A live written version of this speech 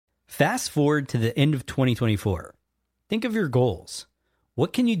Fast forward to the end of 2024. Think of your goals.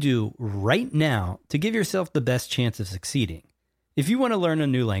 What can you do right now to give yourself the best chance of succeeding? If you want to learn a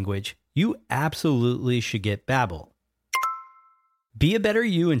new language, you absolutely should get Babbel. Be a better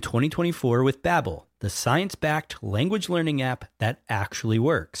you in 2024 with Babbel, the science-backed language learning app that actually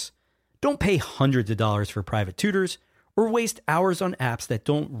works. Don't pay hundreds of dollars for private tutors or waste hours on apps that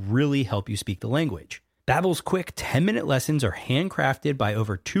don't really help you speak the language. Babbel's quick 10-minute lessons are handcrafted by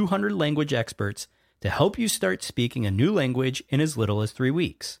over 200 language experts to help you start speaking a new language in as little as 3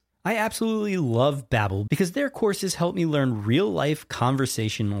 weeks. I absolutely love Babbel because their courses help me learn real-life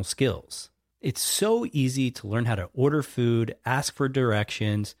conversational skills. It's so easy to learn how to order food, ask for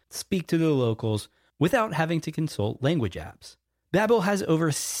directions, speak to the locals without having to consult language apps. Babbel has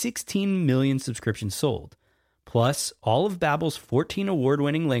over 16 million subscriptions sold. Plus, all of Babbel's 14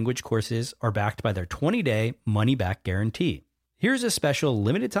 award-winning language courses are backed by their 20-day money-back guarantee. Here's a special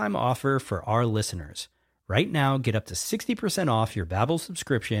limited-time offer for our listeners. Right now, get up to 60% off your Babbel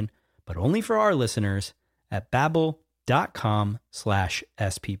subscription, but only for our listeners at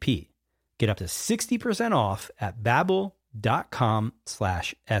babbel.com/SPP. Get up to 60% off at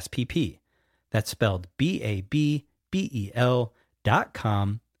babbel.com/SPP. That's spelled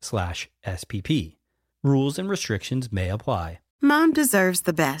BABBEL.com/SPP. Rules and restrictions may apply. Mom deserves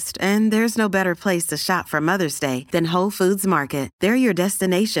the best, and there's no better place to shop for Mother's Day than Whole Foods Market. They're your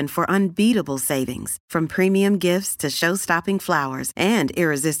destination for unbeatable savings, from premium gifts to show-stopping flowers and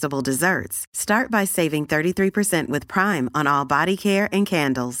irresistible desserts. Start by saving 33% with Prime on all body care and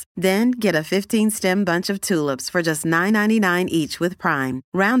candles. Then get a 15-stem bunch of tulips for just $9.99 each with Prime.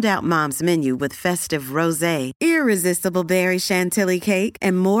 Round out Mom's menu with festive rosé, irresistible berry chantilly cake,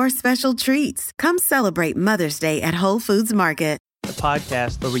 and more special treats. Come celebrate Mother's Day at Whole Foods Market. The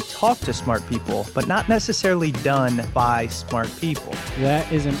podcast where we talk to smart people, but not necessarily done by smart people.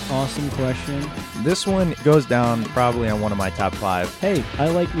 That is an awesome question. This one goes down probably on one of my top 5. Hey, I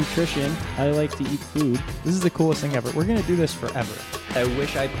like nutrition. I like to eat food. This is the coolest thing ever. We're going to do this forever. I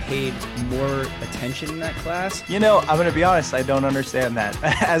wish I paid more attention in that class. You know, I'm going to be honest, I don't understand that.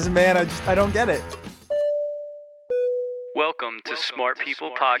 As a man, I don't get it. Welcome to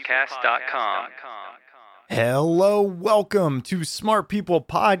smartpeoplepodcast.com. Hello, welcome to Smart People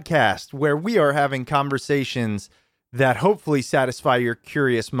Podcast, where we are having conversations that hopefully satisfy your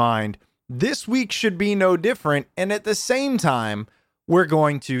curious mind. This week should be no different, and at the same time, we're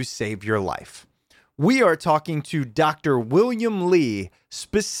going to save your life. We are talking to Dr. William Li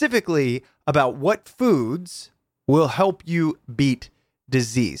specifically about what foods will help you beat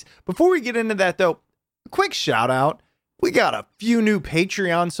disease. Before we get into that, though, a quick shout out. We got a few new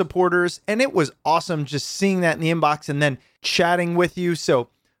Patreon supporters, and it was awesome just seeing that in the inbox and then chatting with you. So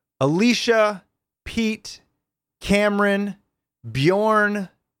Alicia, Pete, Cameron, Bjorn,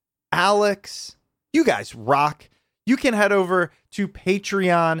 Alex, you guys rock. You can head over to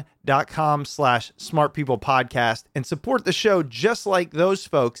patreon.com/smartpeoplepodcast and support the show just like those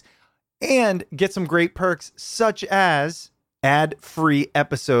folks and get some great perks such as ad-free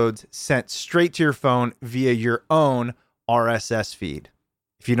episodes sent straight to your phone via your own RSS feed.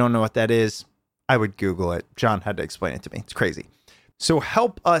 If you don't know what that is, I would Google it. John had to explain it to me. It's crazy. So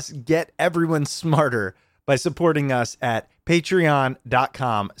help us get everyone smarter by supporting us at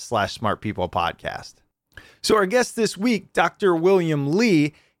patreon.com/smartpeoplepodcast. So our guest this week, Dr. William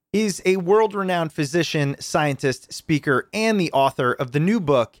Li, is a world-renowned physician, scientist, speaker, and the author of the new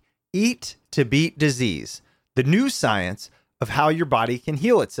book, Eat to Beat Disease, the new science of how your body can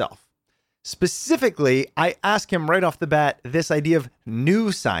heal itself. Specifically, I ask him right off the bat this idea of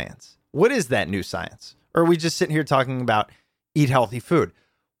new science. What is that new science? Or are we just sitting here talking about eat healthy food?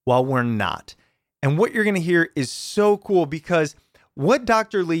 Well, we're not. And what you're going to hear is so cool because what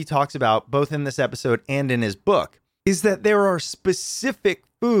Dr. Li talks about, both in this episode and in his book, is that there are specific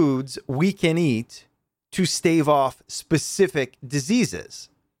foods we can eat to stave off specific diseases,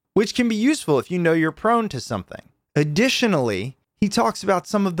 which can be useful if you know you're prone to something. Additionally, he talks about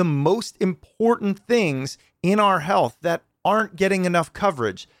some of the most important things in our health that aren't getting enough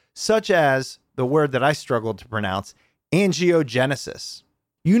coverage, such as the word that I struggled to pronounce, angiogenesis.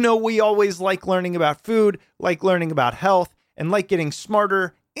 You know, we always like learning about food, like learning about health, and like getting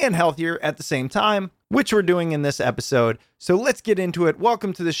smarter and healthier at the same time, which we're doing in this episode. So let's get into it.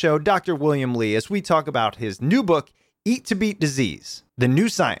 Welcome to the show, Dr. William Li, as we talk about his new book, Eat to Beat Disease, the new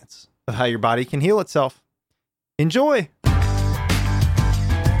science of how your body can heal itself. Enjoy.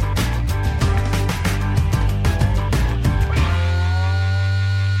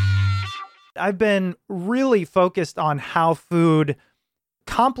 I've been really focused on how food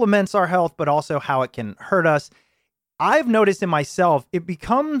complements our health, but also how it can hurt us. I've noticed in myself, it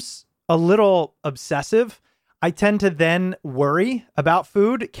becomes a little obsessive. I tend to then worry about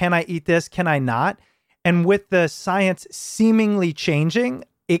food. Can I eat this? Can I not? And with the science seemingly changing,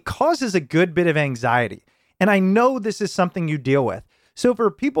 it causes a good bit of anxiety. And I know this is something you deal with. So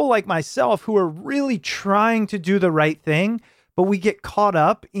for people like myself who are really trying to do the right thing, but we get caught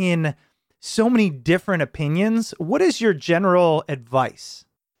up in so many different opinions, what is your general advice?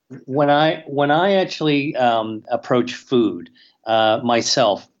 When I actually approach food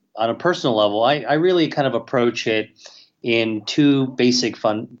myself on a personal level, I really kind of approach it in two basic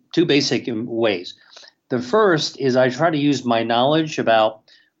ways. The first is I try to use my knowledge about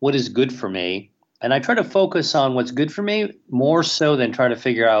what is good for me, and I try to focus on what's good for me more so than try to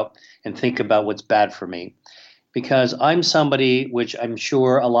figure out and think about what's bad for me. Because I'm somebody, which I'm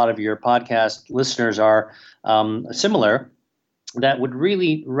sure a lot of your podcast listeners are similar, that would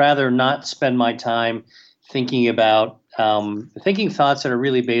really rather not spend my time thinking about thinking thoughts that are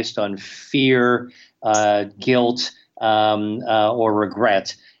really based on fear, guilt, or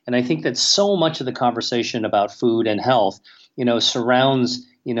regret. And I think that so much of the conversation about food and health, surrounds,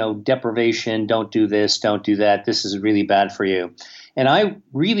 deprivation, don't do this, don't do that, this is really bad for you. And I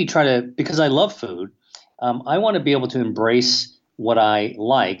really try to, because I love food, I want to be able to embrace what I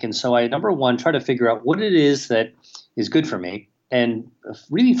like. And so I, number one, try to figure out what it is that is good for me and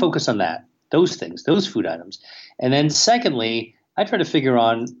really focus on that, those things, those food items. And then secondly, I try to figure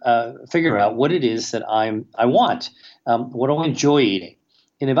out what it is that I want, what do I enjoy eating.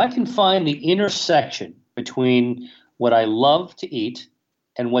 And if I can find the intersection between what I love to eat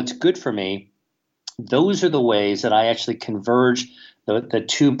and what's good for me, those are the ways that I actually converge the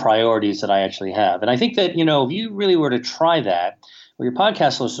two priorities that I actually have. And I think that, if you really were to try that, or your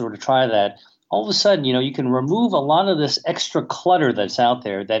podcast listeners were to try that, all of a sudden, you can remove a lot of this extra clutter that's out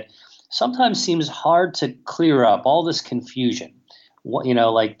there that sometimes seems hard to clear up, all this confusion.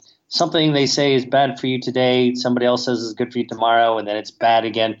 Like something they say is bad for you today, somebody else says is good for you tomorrow, and then it's bad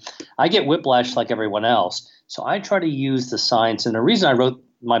again. I get whiplash like everyone else. So I try to use the science. And the reason I wrote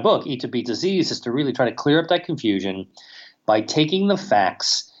my book, Eat to Beat Disease, is to really try to clear up that confusion by taking the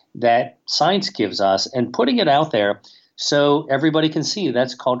facts that science gives us and putting it out there so everybody can see.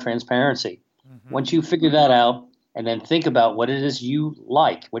 That's called transparency. Mm-hmm. Once you figure that out and then think about what it is you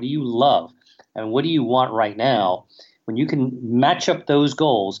like, what do you love, and what do you want right now, when you can match up those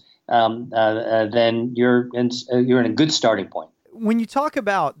goals, then you're in a good starting point. When you talk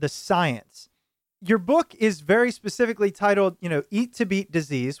about the science, your book is very specifically titled, Eat to Beat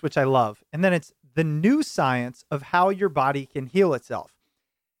Disease, which I love. And then it's the new science of how your body can heal itself.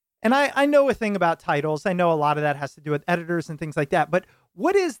 And I know a thing about titles. I know a lot of that has to do with editors and things like that. But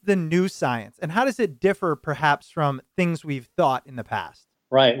what is the new science and how does it differ perhaps from things we've thought in the past?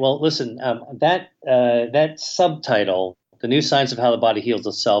 Right. Well, listen, that subtitle, The New Science of How the Body Heals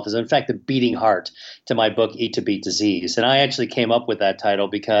Itself, is in fact the beating heart to my book, Eat to Beat Disease. And I actually came up with that title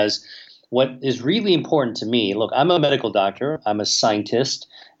because what is really important to me, look, I'm a medical doctor, I'm a scientist.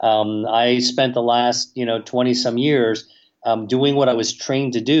 I spent the last, 20 some years doing what I was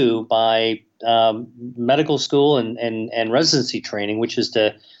trained to do by medical school and residency training, which is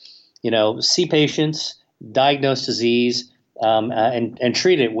to, see patients, diagnose disease, and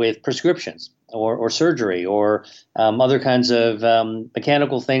treat it with prescriptions or surgery or other kinds of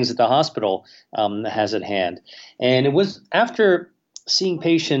mechanical things that the hospital has at hand. And it was after seeing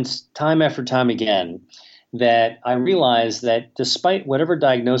patients time after time again that I realized that despite whatever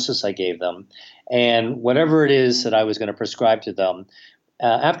diagnosis I gave them and whatever it is that I was going to prescribe to them,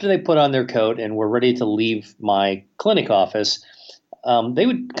 after they put on their coat and were ready to leave my clinic office, they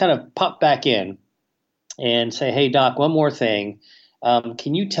would kind of pop back in and say, "Hey, doc, one more thing.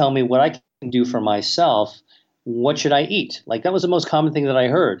 Can you tell me what I can do for myself? What should I eat?" Like that was the most common thing that I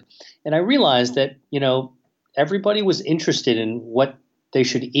heard. And I realized that, everybody was interested in what they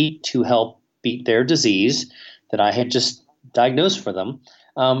should eat to help beat their disease that I had just diagnosed for them.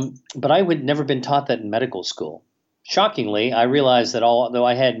 But I had never been taught that in medical school. Shockingly, I realized that although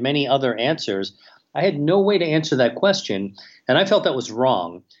I had many other answers, I had no way to answer that question. And I felt that was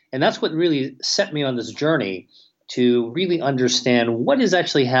wrong. And that's what really set me on this journey to really understand what is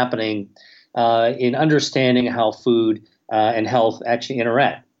actually happening in understanding how food and health actually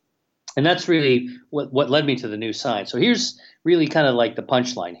interact. And that's really what led me to the new science. So here's really kind of like the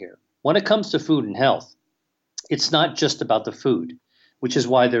punchline here. When it comes to food and health, it's not just about the food, which is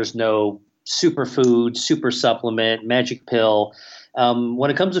why there's no superfood, super supplement, magic pill. When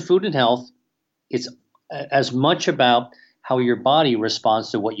it comes to food and health, it's as much about how your body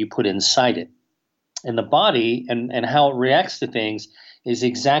responds to what you put inside it. And the body and how it reacts to things is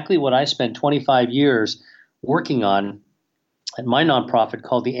exactly what I spent 25 years working on at my nonprofit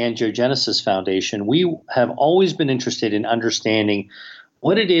called the Angiogenesis Foundation. We have always been interested in understanding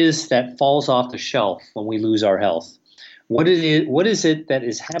what it is that falls off the shelf when we lose our health. What is it that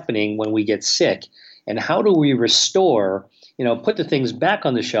is happening when we get sick? And how do we restore, put the things back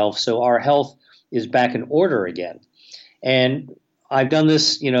on the shelf so our health is back in order again? And I've done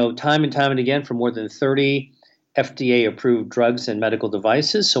this, time and time and again for more than 30 FDA-approved drugs and medical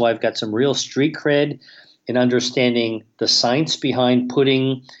devices. So I've got some real street cred in understanding the science behind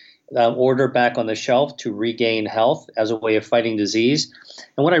putting order back on the shelf to regain health as a way of fighting disease.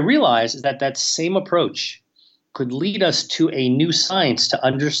 And what I realized is that that same approach could lead us to a new science to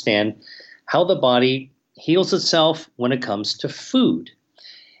understand how the body heals itself when it comes to food.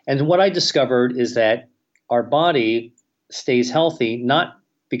 And what I discovered is that our body stays healthy not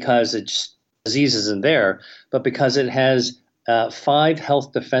because it's disease isn't there, but because it has 5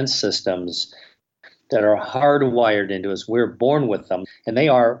 health defense systems that are hardwired into us. We're born with them, and they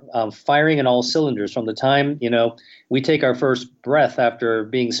are firing in all cylinders from the time we take our first breath after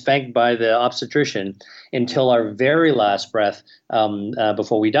being spanked by the obstetrician until our very last breath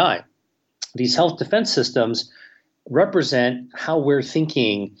before we die. These health defense systems represent how we're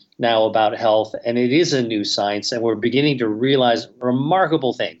thinking now about health, and it is a new science, and we're beginning to realize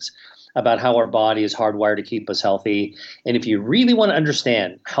remarkable things about how our body is hardwired to keep us healthy. And if you really want to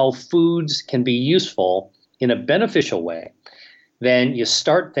understand how foods can be useful in a beneficial way, then you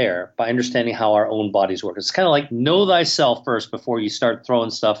start there by understanding how our own bodies work. It's kind of like know thyself first before you start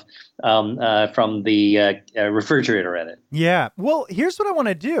throwing stuff from the refrigerator at it. Yeah. Well, here's what I want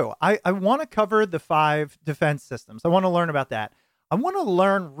to do. I want to cover the 5 defense systems. I want to learn about that. I want to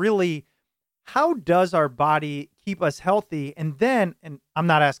learn really how does our body keep us healthy? And then, and I'm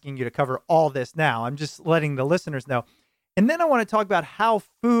not asking you to cover all this now, I'm just letting the listeners know. And then I want to talk about how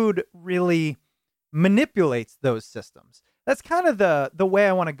food really manipulates those systems. That's kind of the way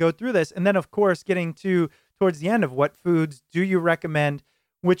I want to go through this. And then, of course, getting towards the end of what foods do you recommend,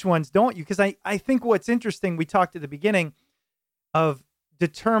 which ones don't you? Because I think what's interesting, we talked at the beginning of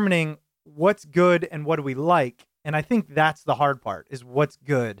determining what's good and what do we like. And I think that's the hard part, is what's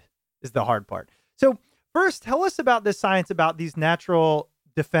good is the hard part. So first, tell us about the science about these natural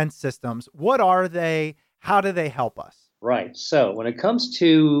defense systems. What are they? How do they help us? Right. So when it comes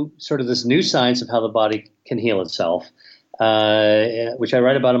to sort of this new science of how the body can heal itself, which I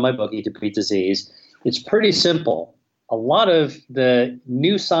write about in my book, Eat to Beat Disease, it's pretty simple. A lot of the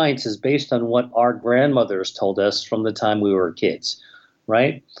new science is based on what our grandmothers told us from the time we were kids,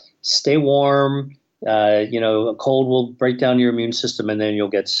 right? Stay warm. A cold will break down your immune system and then you'll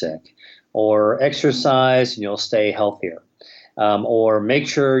get sick. Or exercise and you'll stay healthier. Or make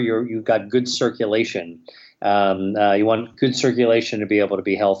sure you've got good circulation. You want good circulation to be able to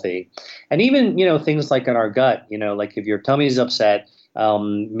be healthy. And even, things like in our gut, like if your tummy's upset,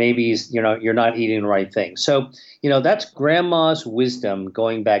 maybe, you're not eating the right thing. So, that's grandma's wisdom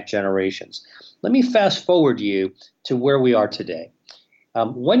going back generations. Let me fast forward you to where we are today.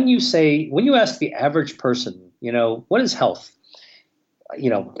 When you ask the average person, what is health?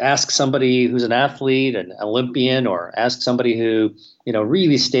 Ask somebody who's an athlete, an Olympian, or ask somebody who,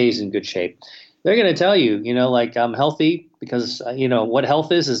 really stays in good shape. They're going to tell you, I'm healthy because, what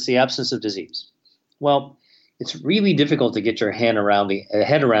health is the absence of disease. Well, it's really difficult to get your head around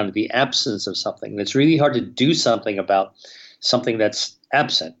the absence of something. It's really hard to do something about something that's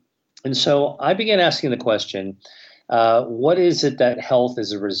absent. And so I began asking the question, what is it that health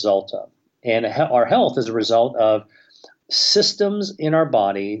is a result of? And our health is a result of systems in our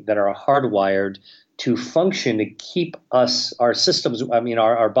body that are hardwired to function to keep our systems,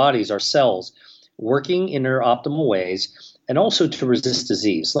 our bodies, our cells, working in their optimal ways, and also to resist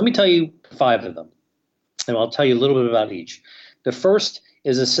disease. Let me tell you 5 of them, and I'll tell you a little bit about each. The first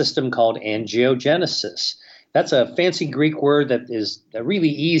is a system called angiogenesis. That's a fancy Greek word that is really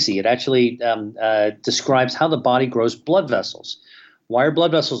easy. It actually describes how the body grows blood vessels. Why are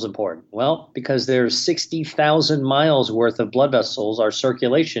blood vessels important? Well, because there's 60,000 miles worth of blood vessels, our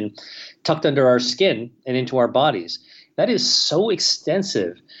circulation, tucked under our skin and into our bodies. That is so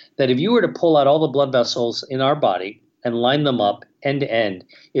extensive that if you were to pull out all the blood vessels in our body and line them up end to end,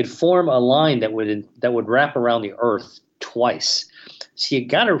 it'd form a line that would wrap around the earth twice. So you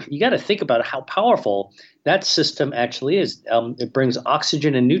gotta think about how powerful that system actually is. It brings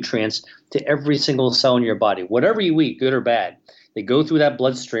oxygen and nutrients to every single cell in your body. Whatever you eat, good or bad, they go through that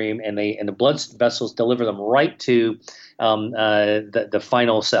bloodstream, and the blood vessels deliver them right to the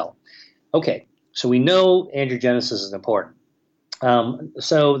final cell. Okay, so we know angiogenesis is important.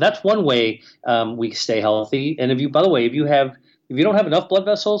 So that's one way we stay healthy. And if you have if you don't have enough blood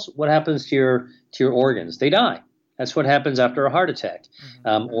vessels, what happens to your organs? They die. That's what happens after a heart attack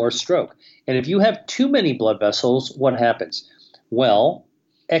or a stroke. And if you have too many blood vessels, what happens? Well,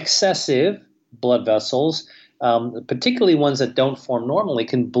 excessive blood vessels, particularly ones that don't form normally,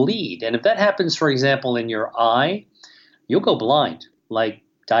 can bleed. And if that happens, for example, in your eye, you'll go blind, like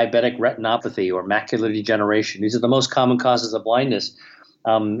diabetic retinopathy or macular degeneration. These are the most common causes of blindness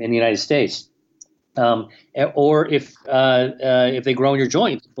in the United States. Or if they grow in your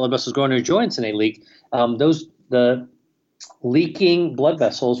joints, blood vessels grow in your joints and they leak, the leaking blood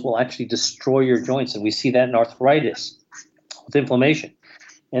vessels will actually destroy your joints. And we see that in arthritis with inflammation.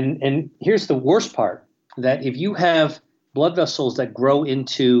 And here's the worst part, that if you have blood vessels that grow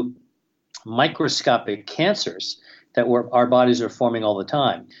into microscopic cancers that our bodies are forming all the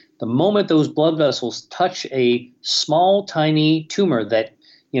time, the moment those blood vessels touch a small, tiny tumor that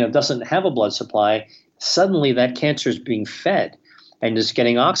doesn't have a blood supply, suddenly that cancer is being fed and is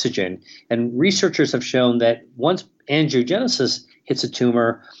getting oxygen. And researchers have shown that once angiogenesis hits a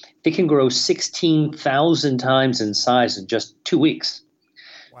tumor, it can grow 16,000 times in size in just 2 weeks.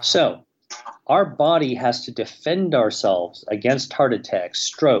 Wow. So our body has to defend ourselves against heart attacks,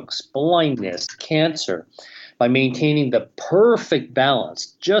 strokes, blindness, cancer by maintaining the perfect balance,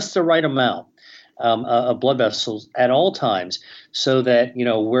 just the right amount of blood vessels at all times, so that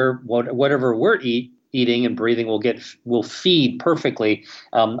whatever we're eating and breathing will feed perfectly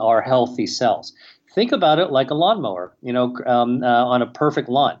our healthy cells. Think about it like a lawnmower, on a perfect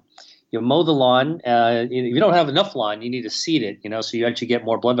lawn. You mow the lawn. If you don't have enough lawn, you need to seed it, so you actually get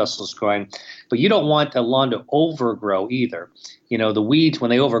more blood vessels growing. But you don't want the lawn to overgrow either. The weeds, when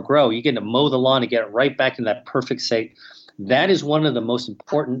they overgrow, you get to mow the lawn and get it right back in that perfect state. That is one of the most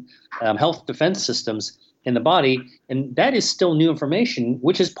important health defense systems in the body. And that is still new information,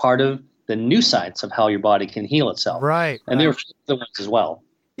 which is part of the new science of how your body can heal itself. Right. And there are other ones as well.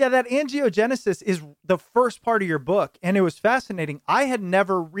 Yeah, that angiogenesis is the first part of your book, and it was fascinating. I had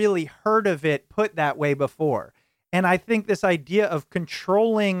never really heard of it put that way before. And I think this idea of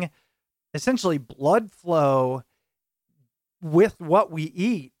controlling essentially blood flow with what we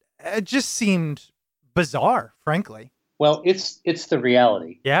eat, it just seemed bizarre, frankly. Well, it's the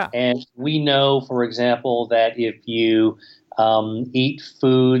reality. Yeah. And we know, for example, that if you eat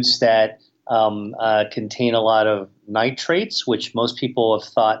foods that contain a lot of nitrates, which most people have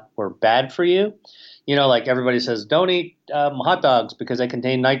thought were bad for you. Like everybody says, don't eat hot dogs because they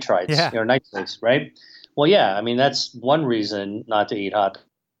contain nitrates, nitrates, right? Well, yeah, I mean, that's one reason not to eat hot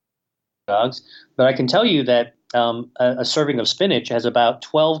dogs. But I can tell you that a serving of spinach has about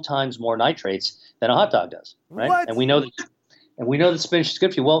 12 times more nitrates than a hot dog does, right? What? And we know that spinach is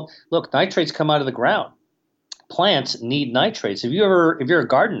good for you. Well, look, nitrates come out of the ground. Plants need nitrates. If you're a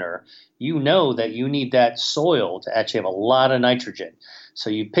gardener, you know that you need that soil to actually have a lot of nitrogen. So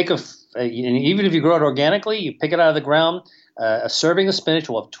you pick and even if you grow it organically, you pick it out of the ground. A serving of spinach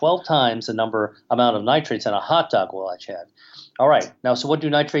will have 12 times the amount of nitrates than a hot dog will actually have. All right. Now, so what do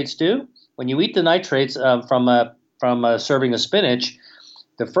nitrates do? When you eat the nitrates from a serving of spinach,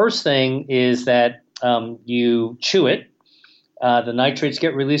 the first thing is that you chew it. The nitrates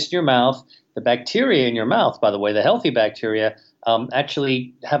get released in your mouth. The bacteria in your mouth, by the way, the healthy bacteria,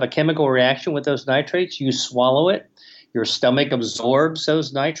 actually have a chemical reaction with those nitrates. You swallow it. Your stomach absorbs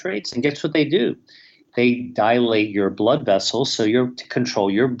those nitrates, and guess what they do? They dilate your blood vessels to control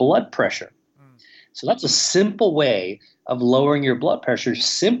your blood pressure. So that's a simple way of lowering your blood pressure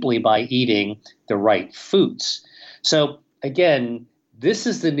simply by eating the right foods. So again, this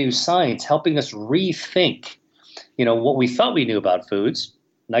is the new science helping us rethink, what we thought we knew about foods.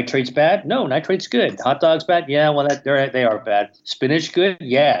 Nitrates bad? No, nitrates good. Hot dogs bad? Yeah, well, they are bad. Spinach good?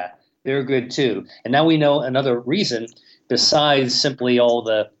 Yeah, they're good too. And now we know another reason besides simply all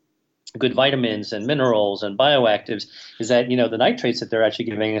the good vitamins and minerals and bioactives is that, the nitrates that they're actually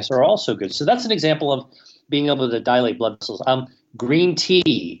giving us are also good. So that's an example of being able to dilate blood vessels. Green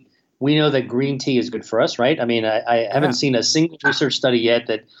tea. We know that green tea is good for us, right? I mean, I haven't seen a single research study yet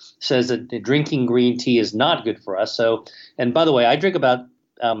that says that drinking green tea is not good for us. So, and by the way, I drink about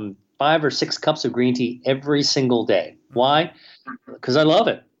 5 or 6 cups of green tea every single day. Why? Because I love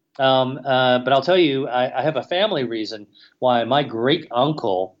it. But I'll tell you, I have a family reason why. My great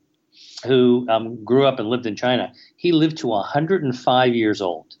uncle, who grew up and lived in China, he lived to 105 years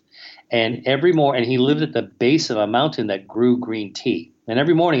old. And every morning, and he lived at the base of a mountain that grew green tea. And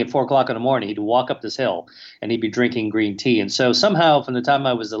every morning at 4 o'clock in the morning, he'd walk up this hill and he'd be drinking green tea. And so somehow from the time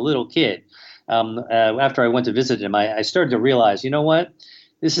I was a little kid, after I went to visit him, I started to realize, you know what?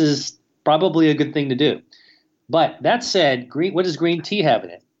 This is probably a good thing to do. But that said, what does green tea have in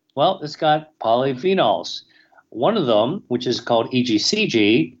it? Well, it's got polyphenols. One of them, which is called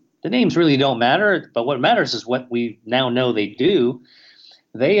EGCG, the names really don't matter, but what matters is what we now know they do.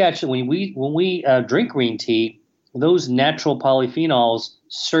 They actually, when we drink green tea, those natural polyphenols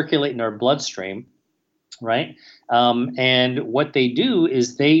circulate in our bloodstream, right? And what they do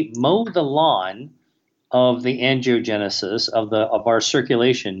is they mow the lawn of the angiogenesis of our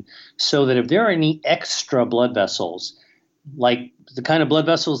circulation, so that if there are any extra blood vessels, like the kind of blood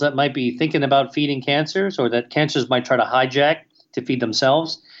vessels that might be thinking about feeding cancers, or that cancers might try to hijack to feed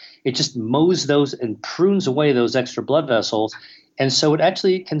themselves, it just mows those and prunes away those extra blood vessels. And so it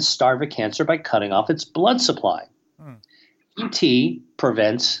actually can starve a cancer by cutting off its blood supply. ET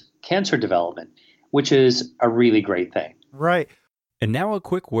prevents cancer development, which is a really great thing. Right. And now a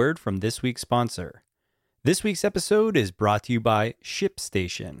quick word from this week's sponsor. This week's episode is brought to you by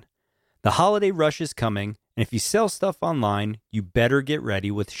ShipStation. The holiday rush is coming, and if you sell stuff online, you better get ready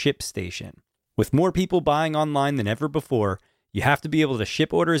with ShipStation. With more people buying online than ever before, you have to be able to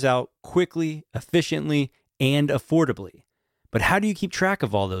ship orders out quickly, efficiently, and affordably. But how do you keep track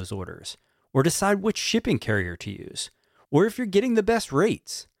of all those orders? Or decide which shipping carrier to use? Or if you're getting the best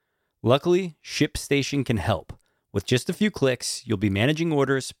rates? Luckily, ShipStation can help. With just a few clicks, you'll be managing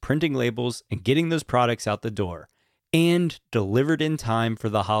orders, printing labels, and getting those products out the door, and delivered in time for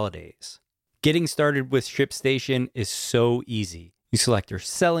the holidays. Getting started with ShipStation is so easy. You select your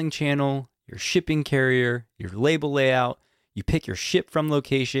selling channel, your shipping carrier, your label layout, you pick your ship from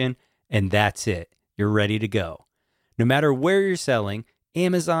location, and that's it. You're ready to go. No matter where you're selling,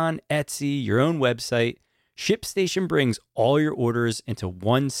 Amazon, Etsy, your own website, ShipStation brings all your orders into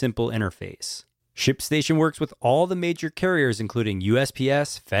one simple interface. ShipStation works with all the major carriers, including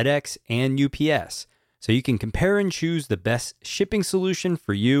USPS, FedEx, and UPS, so you can compare and choose the best shipping solution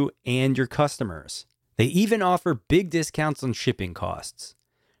for you and your customers. They even offer big discounts on shipping costs.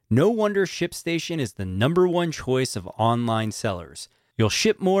 No wonder ShipStation is the #1 choice of online sellers. You'll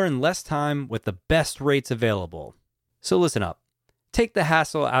ship more in less time with the best rates available. So listen up. Take the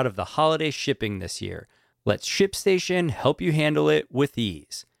hassle out of the holiday shipping this year. Let ShipStation help you handle it with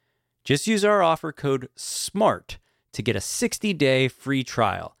ease. Just use our offer code SMART to get a 60-day free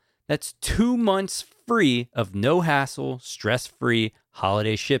trial. That's 2 months free of no hassle, stress-free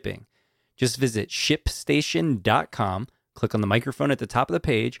holiday shipping. Just visit ShipStation.com, click on the microphone at the top of the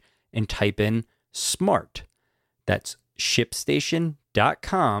page, and type in SMART. That's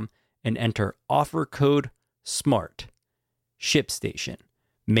ShipStation.com and enter offer code SMART. ShipStation.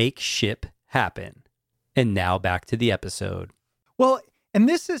 Make ship happen. And now back to the episode. Well, and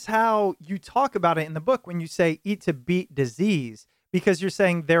this is how you talk about it in the book when you say eat to beat disease, because you're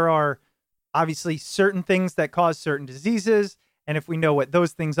saying there are obviously certain things that cause certain diseases. And if we know what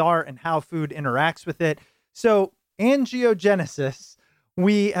those things are and how food interacts with it. So angiogenesis,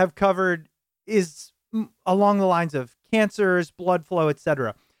 we have covered, is along the lines of cancers, blood flow,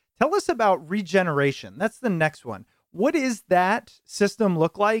 etc. Tell us about regeneration. That's the next one. What is that system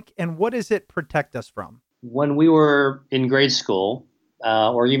look like, and what does it protect us from? When we were in grade school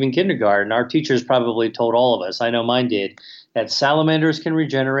or even kindergarten, our teachers probably told all of us, I know mine did, that salamanders can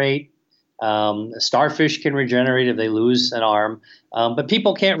regenerate, starfish can regenerate if they lose an arm, but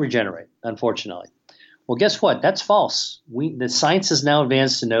people can't regenerate, unfortunately. Well, guess what? That's false. The science has now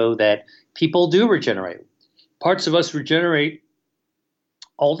advanced to know that people do regenerate. Parts of us regenerate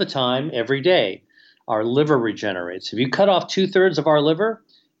all the time, every day. Our liver regenerates. If you cut off 2/3 of our liver,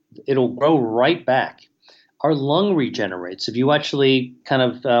 it'll grow right back. Our lung regenerates. If you actually kind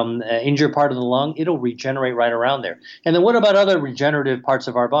of injure part of the lung, it'll regenerate right around there. And then what about other regenerative parts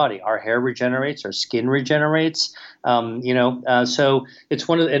of our body? Our hair regenerates. Our skin regenerates. So it's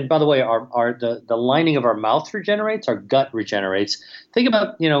one of the, and by the way, the lining of our mouth regenerates. Our gut regenerates. Think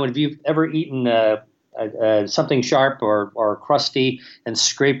about, if you've ever eaten something sharp or crusty and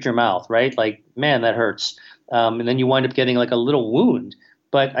scraped your mouth, right? Like, man, that hurts. And then you wind up getting like a little wound.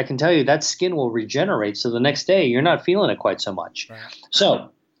 But I can tell you that skin will regenerate. So the next day you're not feeling it quite so much. Right. So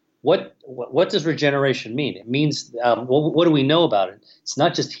what does regeneration mean? It means, what do we know about it? It's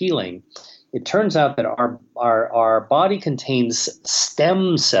not just healing. It turns out that our body contains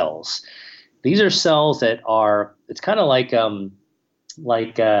stem cells. These are cells that are, it's kind of like a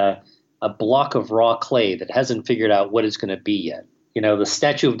block of raw clay that hasn't figured out what it's going to be yet. The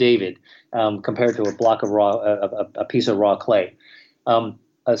Statue of David compared to a block of a piece of raw clay.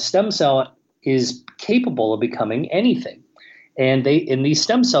 A stem cell is capable of becoming anything. And these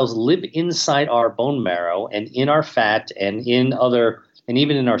stem cells live inside our bone marrow and in our fat and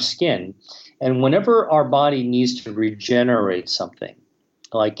even in our skin. And whenever our body needs to regenerate something,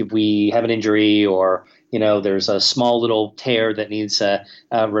 like if we have an injury or, there's a small little tear that needs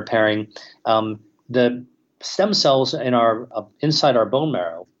repairing, the stem cells in our inside our bone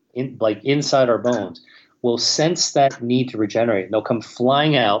marrow, inside our bones, will sense that need to regenerate. And they'll come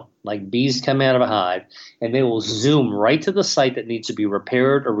flying out like bees come out of a hive, and they will zoom right to the site that needs to be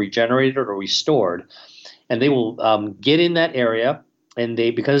repaired or regenerated or restored. And they will get in that area, and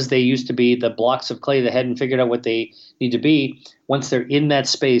because they used to be the blocks of clay that hadn't figured out what they need to be, once they're in that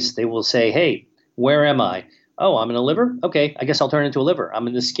space, they will say, hey, where am I? Oh, I'm in a liver? Okay, I guess I'll turn into a liver. I'm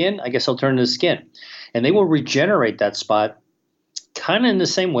in the skin? I guess I'll turn into the skin. And they will regenerate that spot kind of in the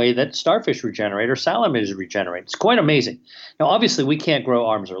same way that starfish regenerate or salamanders regenerate. It's quite amazing. Now, obviously, we can't grow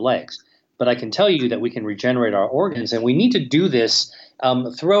arms or legs, but I can tell you that we can regenerate our organs, and we need to do this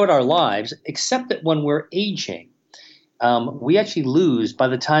throughout our lives, except that when we're aging, we actually lose, by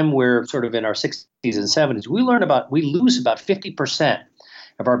the time we're sort of in our 60s and 70s, we lose about 50%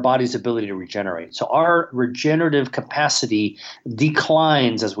 of our body's ability to regenerate. So our regenerative capacity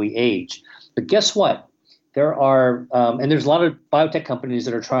declines as we age. But guess what? There are, and there's a lot of biotech companies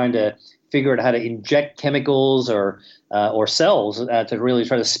that are trying to figure out how to inject chemicals or cells to really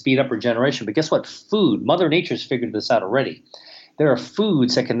try to speed up regeneration. But guess what? Food, Mother Nature's figured this out already. There are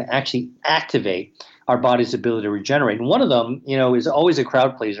foods that can actually activate our body's ability to regenerate. And one of them, is always a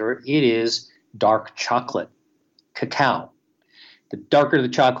crowd pleaser. It is dark chocolate, cacao. The darker the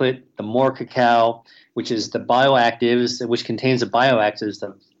chocolate, the more cacao, which is the bioactives, which contains the bioactives,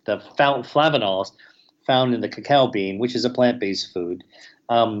 the flavonols found in the cacao bean, which is a plant-based food.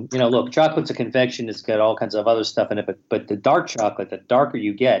 Look, chocolate's a confection. It's got all kinds of other stuff in it, but the dark chocolate, the darker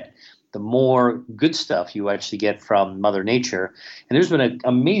you get, the more good stuff you actually get from Mother Nature. And there's been an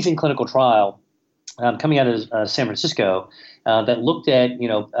amazing clinical trial coming out of San Francisco that looked at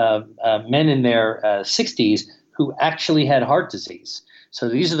men in their 60s who actually had heart disease. So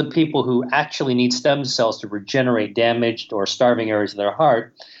these are the people who actually need stem cells to regenerate damaged or starving areas of their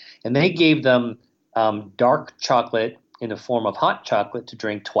heart, and they gave them dark chocolate in the form of hot chocolate to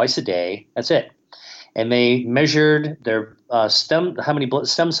drink twice a day. That's it. And they measured their how many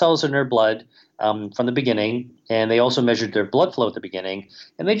stem cells in their blood from the beginning, and they also measured their blood flow at the beginning.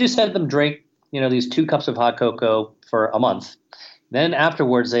 And they just had them drink, these 2 cups of hot cocoa for a month. Then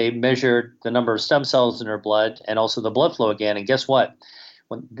afterwards, they measured the number of stem cells in their blood and also the blood flow again. And guess what?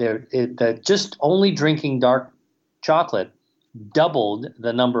 When just only drinking dark chocolate doubled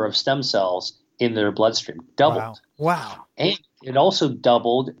the number of stem cells in their bloodstream. Doubled. Wow. And it also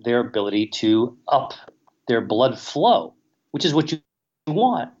doubled their ability to up their blood flow, which is what you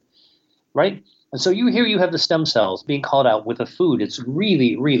want, right? And so you have the stem cells being called out with a food. It's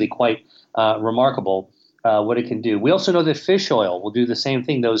really, really quite remarkable what it can do. We also know that fish oil will do the same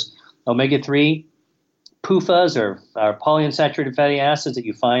thing. Those omega-3 PUFAs or polyunsaturated fatty acids that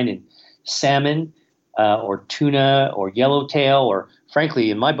you find in salmon or tuna or yellowtail, or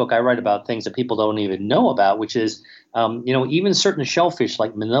frankly, in my book, I write about things that people don't even know about, which is, even certain shellfish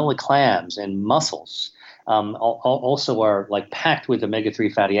like manila clams and mussels also are like packed with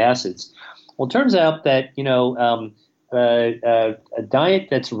omega-3 fatty acids. Well, it turns out that, a diet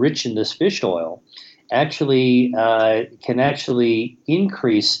that's rich in this fish oil actually can actually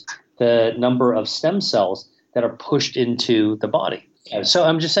increase the number of stem cells that are pushed into the body. So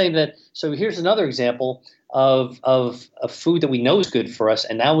I'm just saying that. So here's another example of a food that we know is good for us,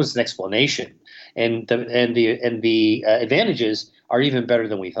 and now is an explanation, and the advantages are even better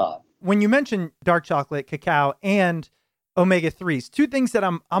than we thought. When you mention dark chocolate, cacao, and omega-3s, 2 things that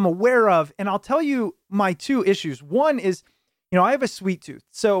I'm aware of, and I'll tell you my 2 issues. One is, I have a sweet tooth,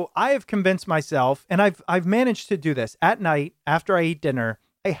 so I have convinced myself, and I've managed to do this at night after I eat dinner.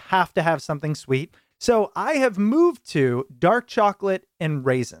 I have to have something sweet. So I have moved to dark chocolate and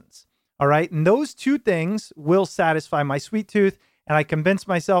raisins. All right. And those 2 things will satisfy my sweet tooth. And I convince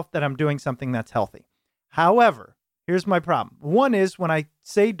myself that I'm doing something that's healthy. However, here's my problem. One is when I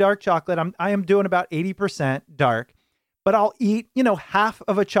say dark chocolate, I am doing about 80% dark, but I'll eat, half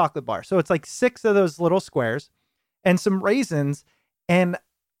of a chocolate bar. So it's like 6 of those little squares and some raisins. And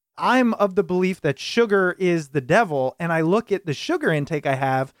I'm of the belief that sugar is the devil. And I look at the sugar intake I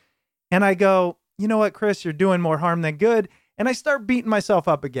have and I go, you know what, Chris, you're doing more harm than good. And I start beating myself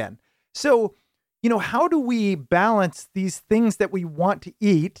up again. So, how do we balance these things that we want to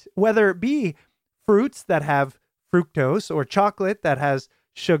eat, whether it be fruits that have fructose or chocolate that has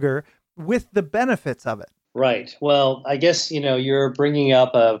sugar, with the benefits of it? Right. Well, I guess, you're bringing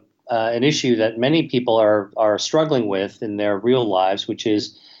up an issue that many people are struggling with in their real lives, which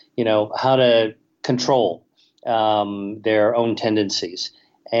is, how to control their own tendencies.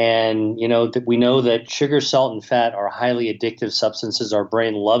 And, we know that sugar, salt, and fat are highly addictive substances. Our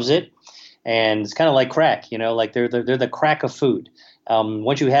brain loves it. And it's kind of like crack, like they're the crack of food.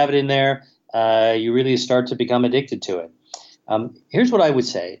 Once you have it in there, you really start to become addicted to it. Here's what I would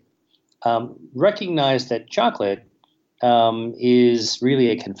say. Recognize that chocolate is really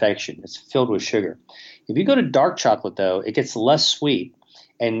a confection. It's filled with sugar. If you go to dark chocolate, though, it gets less sweet,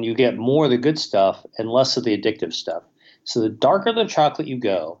 and you get more of the good stuff and less of the addictive stuff. So the darker the chocolate you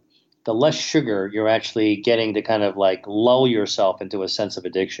go, the less sugar you're actually getting to kind of like lull yourself into a sense of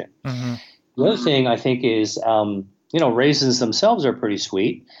addiction. Mm-hmm. The other thing I think is, raisins themselves are pretty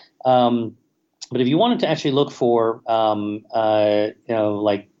sweet. But if you wanted to actually look for,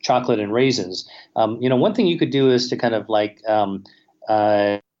 like chocolate and raisins, one thing you could do is to kind of like,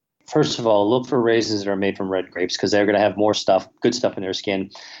 first of all, look for raisins that are made from red grapes because they're going to have more stuff, good stuff in their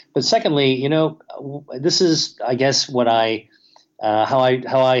skin. But secondly, this is, I guess, what how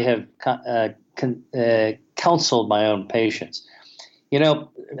I have counseled my own patients. Chris,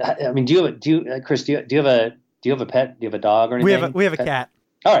 do you have a pet? Do you have a dog or anything? We have a cat.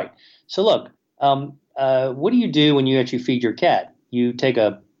 All right. So look, what do you do when you actually feed your cat? You take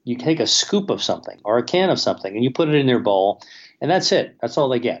a scoop of something or a can of something and you put it in their bowl, and that's it. That's all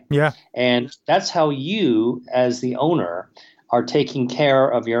they get. Yeah. And that's how you, as the owner, are taking care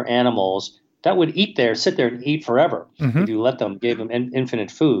of your animals that would sit there and eat forever if you let them, gave them infinite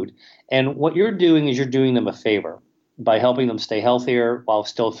food. And what you're doing is you're doing them a favor by helping them stay healthier while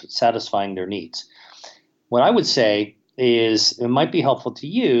still satisfying their needs. What I would say is it might be helpful to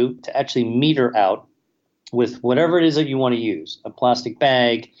you to actually meter out with whatever it is that you want to use, a plastic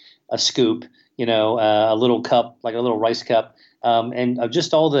bag, a scoop, a little cup, like a little rice cup, and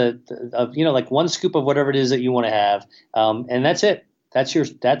just all like one scoop of whatever it is that you want to have. And that's it. That's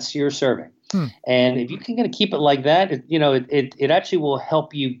your serving. And if you can kind of keep it like that, it actually will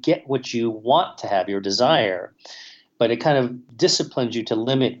help you get what you want to have, your desire, but it kind of disciplines you to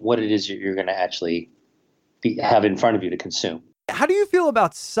limit what it is you're going to actually have in front of you to consume. How do you feel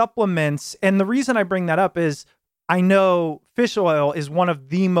about supplements? And the reason I bring that up is I know fish oil is one of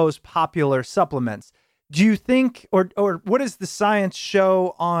the most popular supplements. Do you think, or what does the science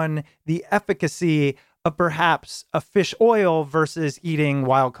show on the efficacy of perhaps a fish oil versus eating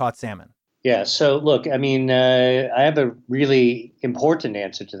wild-caught salmon? Yeah, so look, I have a really important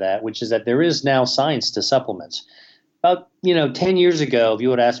answer to that, which is that there is now science to supplements. About 10 years ago, if you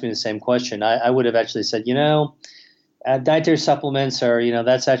would ask me the same question, I would have actually said, dietary supplements are,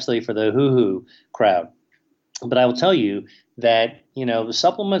 that's actually for the hoo-hoo crowd. But I will tell you that, the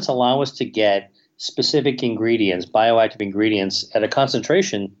supplements allow us to get specific ingredients, bioactive ingredients at a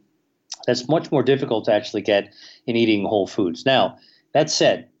concentration that's much more difficult to actually get in eating whole foods. Now, that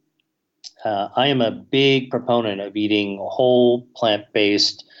said, I am a big proponent of eating whole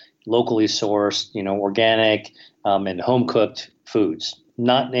plant-based, locally sourced, organic, and home-cooked foods.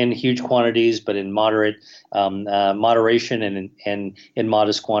 Not in huge quantities, but in moderation and in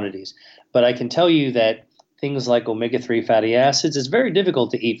modest quantities. But I can tell you that things like omega-3 fatty acids, it's very difficult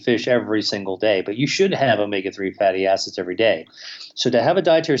to eat fish every single day, but you should have omega-3 fatty acids every day. So to have a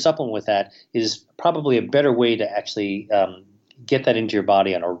dietary supplement with that is probably a better way to actually get that into your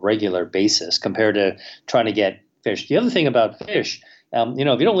body on a regular basis compared to trying to get fish. The other thing about fish, if you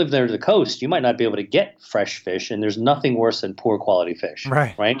don't live near the coast, you might not be able to get fresh fish, and there's nothing worse than poor quality fish.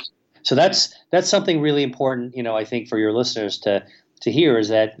 Right. So that's something really important, I think for your listeners to hear is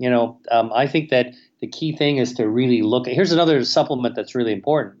that, I think that the key thing is to really look at, here's another supplement that's really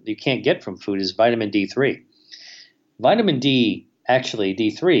important you can't get from food is vitamin D3. Vitamin D, actually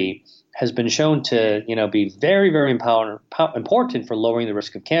D3, has been shown to, be very, very important for lowering the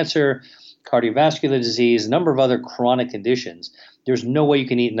risk of cancer, cardiovascular disease, a number of other chronic conditions. There's no way you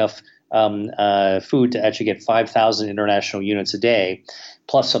can eat enough food to actually get 5,000 international units a day,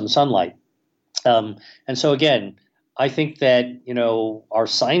 plus some sunlight. And so again, I think that, our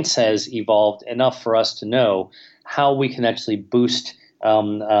science has evolved enough for us to know how we can actually boost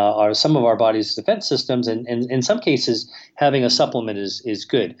some of our body's defense systems. And in some cases, having a supplement is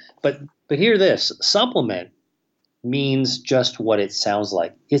good. But hear this, supplement means just what it sounds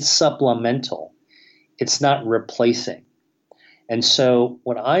like. It's supplemental. It's not replacing. And so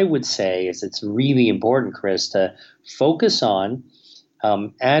what I would say is it's really important, Chris, to focus on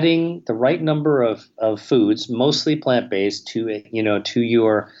adding the right number of foods, mostly plant-based, to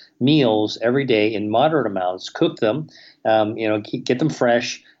your meals every day in moderate amounts. Cook them, get them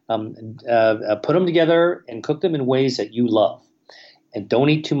fresh, put them together and cook them in ways that you love, and don't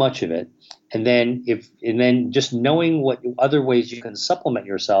eat too much of it. And then just knowing what other ways you can supplement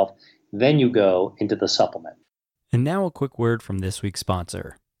yourself, then you go into the supplement. And now a quick word from this week's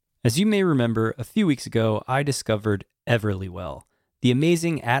sponsor. As you may remember, a few weeks ago, I discovered Everlywell, the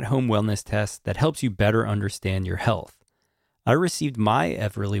amazing at-home wellness test that helps you better understand your health. I received my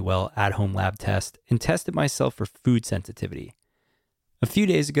Everlywell at-home lab test and tested myself for food sensitivity. A few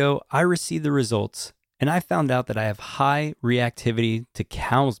days ago, I received the results, and I found out that I have high reactivity to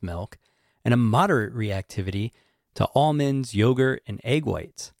cow's milk and a moderate reactivity to almonds, yogurt, and egg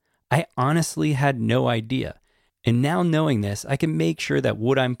whites. I honestly had no idea. And now knowing this, I can make sure that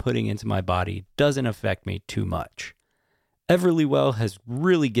what I'm putting into my body doesn't affect me too much. Everlywell has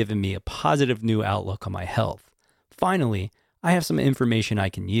really given me a positive new outlook on my health. Finally, I have some information I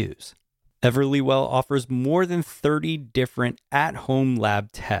can use. Everlywell offers more than 30 different at-home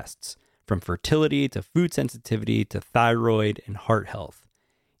lab tests, from fertility to food sensitivity to thyroid and heart health.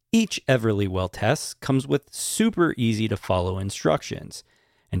 Each Everlywell test comes with super easy to follow instructions,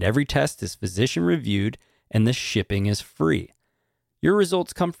 and every test is physician reviewed and the shipping is free. Your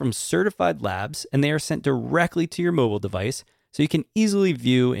results come from certified labs and they are sent directly to your mobile device so you can easily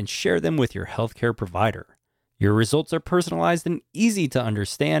view and share them with your healthcare provider. Your results are personalized and easy to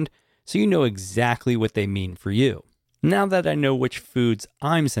understand so you know exactly what they mean for you. Now that I know which foods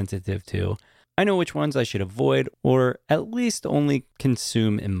I'm sensitive to, I know which ones I should avoid or at least only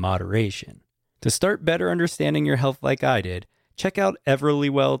consume in moderation. To start better understanding your health like I did, check out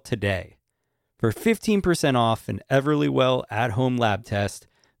Everlywell today. For 15% off an Everlywell at-home lab test,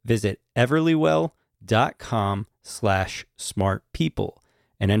 visit everlywell.com/smartpeople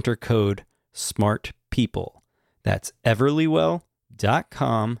and enter code SMARTPeople. That's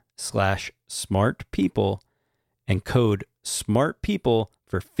everlywell.com/smartpeople and code SMARTPeople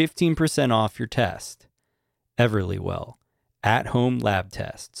for 15% off your test. Everlywell, at-home lab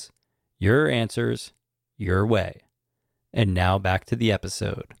tests. Your answers, your way. And now back to the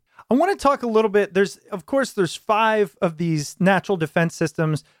episode. I want to talk a little bit. There's 5 of these natural defense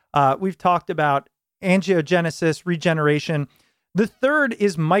systems. We've talked about angiogenesis, regeneration. The third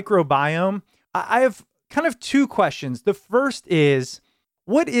is microbiome. I have kind of 2 questions. The first is,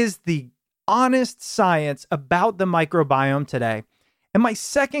 what is the honest science about the microbiome today? And my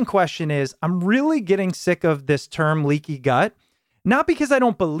second question is, I'm really getting sick of this term leaky gut, not because I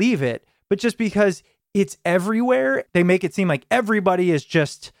don't believe it, but just because it's everywhere. They make it seem like everybody is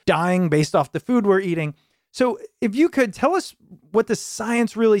just dying based off the food we're eating. So if you could tell us what the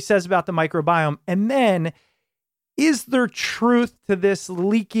science really says about the microbiome, and then is there truth to this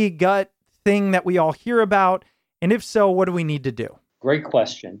leaky gut thing that we all hear about? And if so, what do we need to do? Great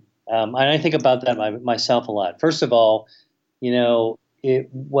question. And I think about that myself a lot. First of all, it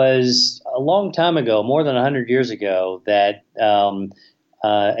was a long time ago, more than 100 years ago, that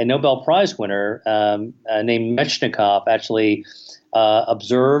a Nobel Prize winner named Mechnikov actually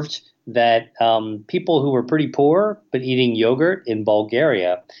observed that people who were pretty poor but eating yogurt in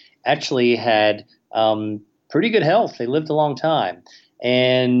Bulgaria actually had pretty good health. They lived a long time.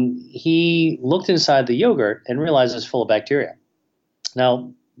 And he looked inside the yogurt and realized it was full of bacteria.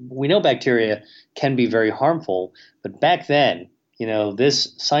 Now, we know bacteria can be very harmful, but back then,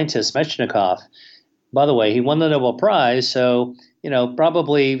 this scientist, Mechnikov, by the way, he won the Nobel Prize, so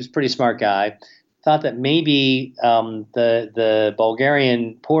probably he was a pretty smart guy, thought that maybe the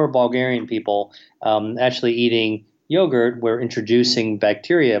poor Bulgarian people actually eating yogurt were introducing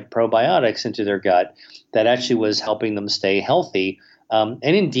bacteria, probiotics into their gut that actually was helping them stay healthy. And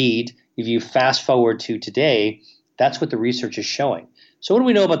indeed, if you fast forward to today, that's what the research is showing. So what do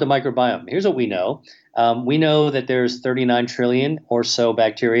we know about the microbiome? Here's what we know. We know that there's 39 trillion or so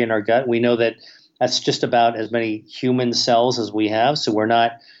bacteria in our gut. We know that that's just about as many human cells as we have. So we're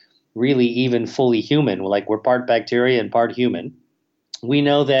not really even fully human. We're part bacteria and part human. We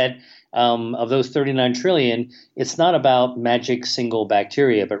know that of those 39 trillion, it's not about magic single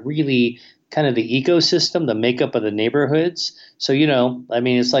bacteria, but really kind of the ecosystem, the makeup of the neighborhoods. So,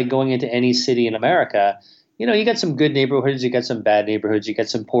 it's like going into any city in America. You got some good neighborhoods, you got some bad neighborhoods, you got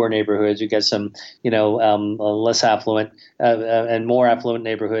some poor neighborhoods, you got some, less affluent and more affluent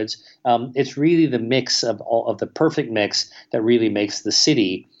neighborhoods. It's really the mix of the perfect mix that really makes the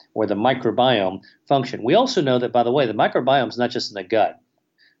city or the microbiome function. We also know that, by the way, the microbiome is not just in the gut.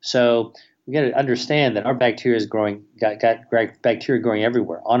 So we got to understand that our bacteria is growing, got bacteria growing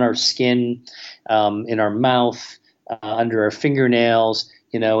everywhere, on our skin, in our mouth, under our fingernails,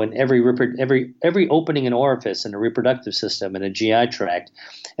 in every opening and orifice in the reproductive system and a GI tract.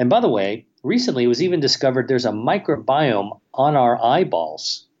 And by the way, recently it was even discovered there's a microbiome on our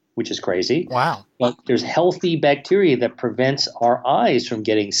eyeballs, which is crazy. Wow. But there's healthy bacteria that prevents our eyes from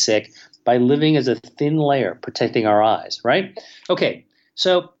getting sick by living as a thin layer, protecting our eyes, right? Okay,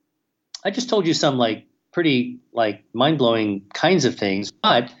 so I just told you some pretty mind-blowing kinds of things,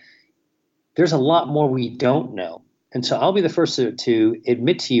 but there's a lot more we don't know. And so I'll be the first to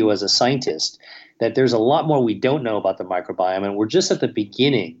admit to you as a scientist that there's a lot more we don't know about the microbiome, and we're just at the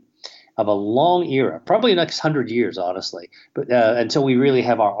beginning of a long era, probably the next 100 years, honestly, but until we really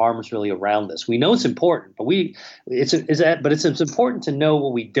have our arms really around this. We know it's important, but it's important to know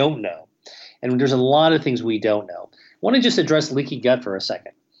what we don't know, and there's a lot of things we don't know. I want to just address leaky gut for a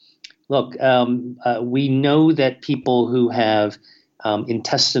second. Look, we know that people who have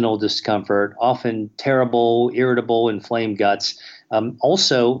intestinal discomfort, often terrible, irritable, inflamed guts,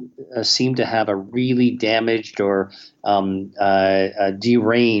 also seem to have a really damaged or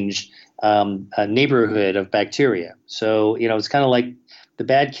deranged neighborhood of bacteria. So, it's kind of like the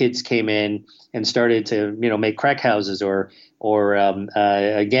bad kids came in and started to, make crack houses or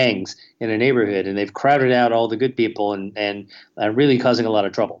gangs in a neighborhood, and they've crowded out all the good people and really causing a lot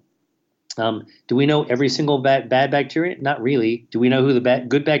of trouble. Do we know every single bad bacteria? Not really. Do we know who the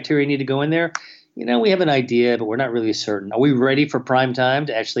good bacteria need to go in there? We have an idea, but we're not really certain. Are we ready for prime time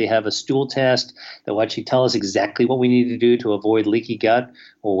to actually have a stool test that will actually tell us exactly what we need to do to avoid leaky gut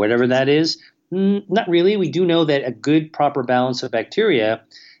or whatever that is? Not really. We do know that a good, proper balance of bacteria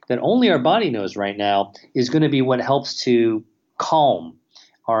that only our body knows right now is going to be what helps to calm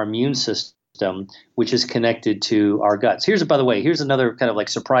our immune system, which is connected to our guts. Here's another kind of like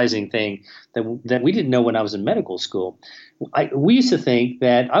surprising thing that we didn't know when I was in medical school. We used to think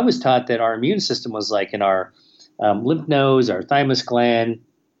that I was taught that our immune system was like in our lymph nodes, our thymus gland,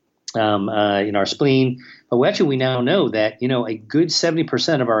 in our spleen. But we now know that, a good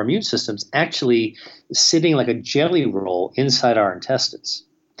 70% of our immune system's actually sitting like a jelly roll inside our intestines.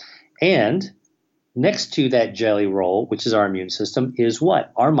 And next to that jelly roll, which is our immune system, is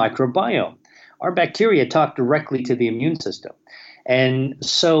what? Our microbiome. Our bacteria talk directly to the immune system. And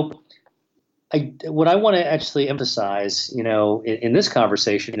so what I want to actually emphasize, in this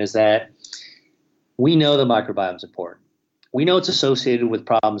conversation is that we know the microbiome is important. We know it's associated with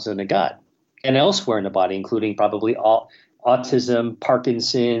problems in the gut and elsewhere in the body, including probably autism,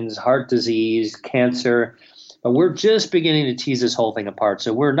 Parkinson's, heart disease, cancer. But we're just beginning to tease this whole thing apart.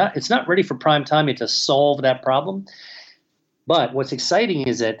 So it's not ready for prime time yet to solve that problem. But what's exciting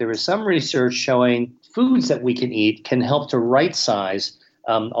is that there is some research showing foods that we can eat can help to right size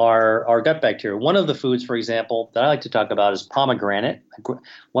our gut bacteria. One of the foods, for example, that I like to talk about is pomegranate.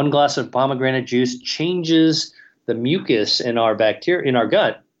 1 glass of pomegranate juice changes the mucus in our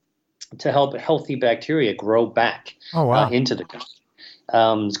gut to help healthy bacteria grow back into the gut.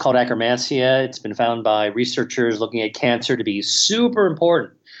 It's called Akkermansia. It's been found by researchers looking at cancer to be super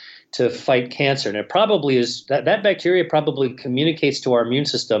important to fight cancer. And it probably is that bacteria probably communicates to our immune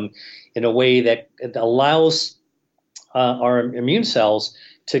system in a way that allows our immune cells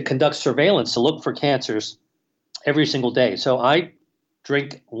to conduct surveillance to look for cancers every single day. So I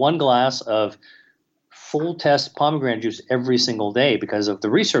drink 1 glass of full test pomegranate juice every single day because of the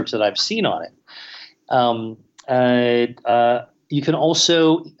research that I've seen on it. You can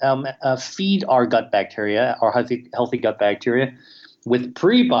also feed our gut bacteria, our healthy gut bacteria, with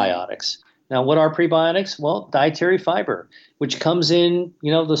prebiotics. Now, what are prebiotics? Well, dietary fiber, which comes in,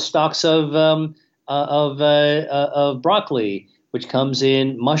 the stalks of broccoli, which comes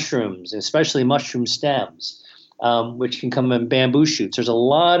in mushrooms, especially mushroom stems, which can come in bamboo shoots. There's a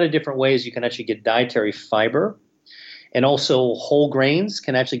lot of different ways you can actually get dietary fiber. And also whole grains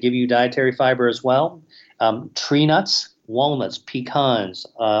can actually give you dietary fiber as well. Tree nuts, walnuts, pecans,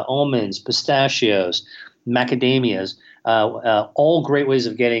 almonds, pistachios, macadamias, all great ways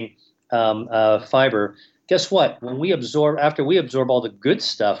of getting fiber. Guess what? After we absorb all the good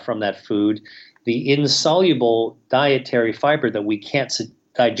stuff from that food, the insoluble dietary fiber that we can't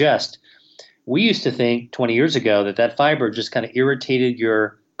digest, we used to think 20 years ago that fiber just kind of irritated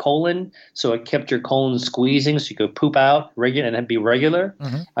your colon, so it kept your colon squeezing so you could poop out regular and be regular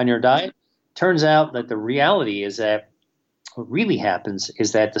on your diet. Turns out that the reality is that what really happens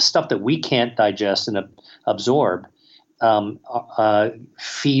is that the stuff that we can't digest and absorb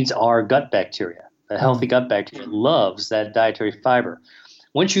feeds our gut bacteria. The healthy gut bacteria loves that dietary fiber.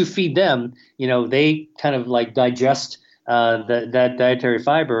 Once you feed them, they kind of like digest that dietary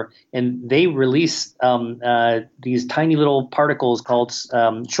fiber, and they release these tiny little particles called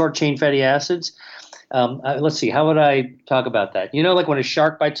short chain fatty acids. Let's see, how would I talk about that? Like when a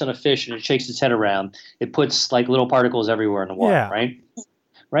shark bites on a fish and it shakes its head around, it puts like little particles everywhere in the water,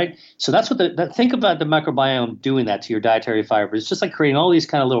 right? So that's what think about the microbiome doing that to your dietary fiber. It's just like creating all these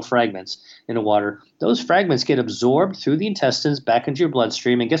kind of little fragments in the water. Those fragments get absorbed through the intestines back into your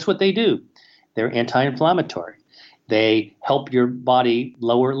bloodstream, and guess what they do? They're anti-inflammatory. They help your body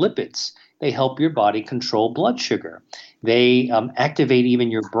lower lipids. They help your body control blood sugar. They activate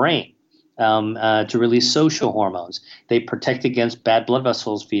even your brain to release social hormones. They protect against bad blood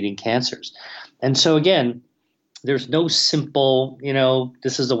vessels feeding cancers. And so again, there's no simple,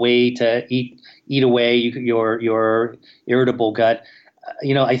 this is a way to eat away your irritable gut.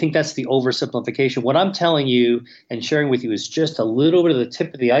 I think that's the oversimplification. What I'm telling you and sharing with you is just a little bit of the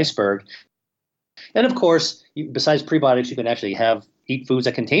tip of the iceberg. And of course, besides prebiotics, you can actually eat foods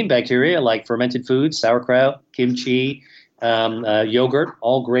that contain bacteria, like fermented foods, sauerkraut, kimchi, yogurt,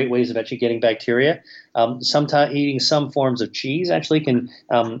 all great ways of actually getting bacteria. Sometimes eating some forms of cheese actually can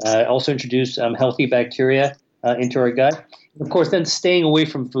also introduce healthy bacteria into our gut. Of course, then staying away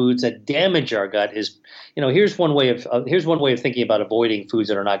from foods that damage our gut is, here's one way of thinking about avoiding foods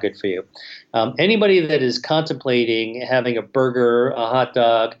that are not good for you. Anybody that is contemplating having a burger, a hot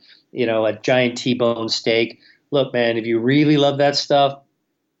dog, a giant T-bone steak, look, man, if you really love that stuff,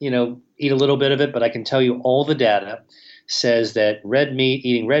 eat a little bit of it. But I can tell you all the data says that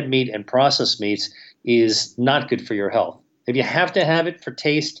eating red meat and processed meats is not good for your health. If you have to have it for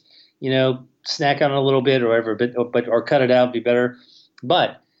taste, snack on it a little bit or whatever, or cut it out would be better.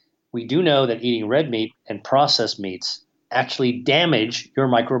 But we do know that eating red meat and processed meats actually damage your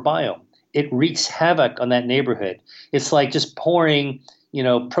microbiome. It wreaks havoc on that neighborhood. It's like just pouring,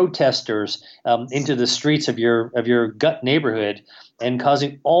 protesters into the streets of your gut neighborhood and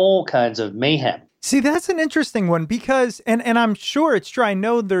causing all kinds of mayhem. See, that's an interesting one because, and I'm sure it's true. I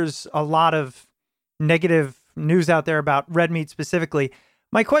know there's a lot of negative news out there about red meat specifically.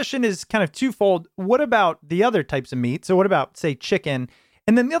 My question is kind of twofold. What about the other types of meat? So what about, say, chicken?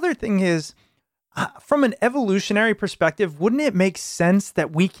 And then the other thing is, from an evolutionary perspective, wouldn't it make sense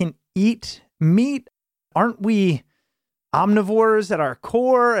that we can eat meat? Aren't we omnivores at our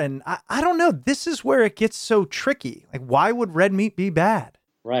core? And I don't know. This is where it gets so tricky. Like, why would red meat be bad?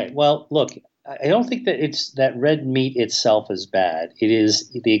 Right. Well, look, I don't think that it's that red meat itself is bad. It is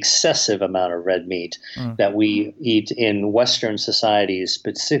the excessive amount of red meat that we eat in Western societies,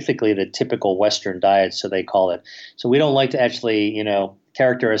 specifically the typical Western diet, so they call it. So we don't like to actually,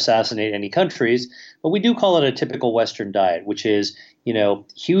 character assassinate any countries, but we do call it a typical Western diet, which is,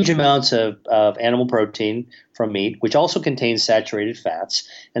 huge amounts of animal protein from meat, which also contains saturated fats.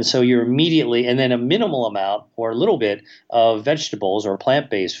 And so you're immediately, and then a minimal amount or a little bit of vegetables or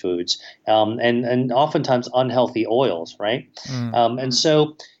plant-based foods, and oftentimes unhealthy oils, right? And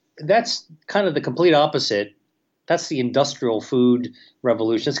so that's kind of the complete opposite. That's the industrial food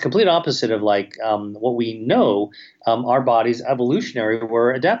revolution. It's the complete opposite of what we know our bodies evolutionary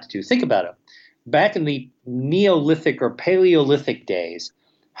were adapted to. Think about it. Back in the Neolithic or Paleolithic days,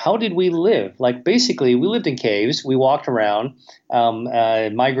 how did we live? Basically, we lived in caves. We walked around,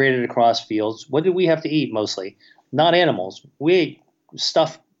 migrated across fields. What did we have to eat mostly? Not animals. We ate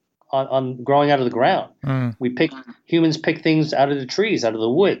stuff on growing out of the ground. Humans pick things out of the trees, out of the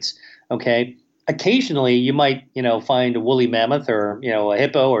woods. Okay. Occasionally, you might, find a woolly mammoth or, a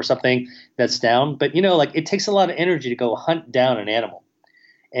hippo or something that's down. But, it takes a lot of energy to go hunt down an animal.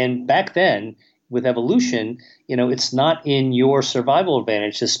 And back then, with evolution, it's not in your survival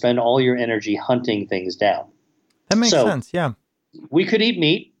advantage to spend all your energy hunting things down. That makes sense, yeah. We could eat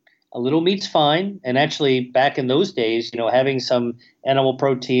meat. A little meat's fine. And actually, back in those days, having some animal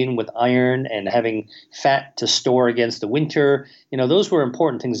protein with iron and having fat to store against the winter, those were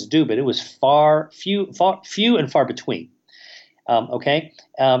important things to do, but it was few and far between. Okay.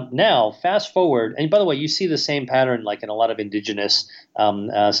 Now, fast forward, and by the way, you see the same pattern in a lot of indigenous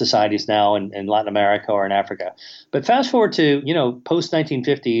societies now in Latin America or in Africa. But fast forward to post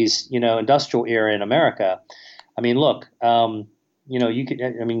 1950s, industrial era in America. I mean, look,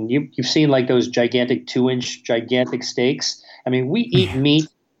 you've seen those gigantic 2-inch gigantic steaks. I mean, we eat meat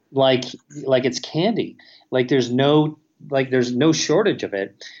like it's candy. There's no shortage of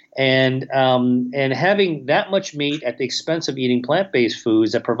it. And having that much meat at the expense of eating plant-based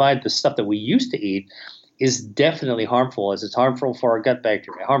foods that provide the stuff that we used to eat is definitely harmful, as it's harmful for our gut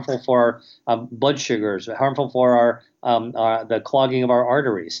bacteria, harmful for our blood sugars, harmful for the clogging of our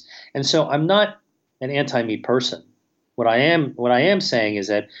arteries. And so I'm not an anti-meat person. What I am saying is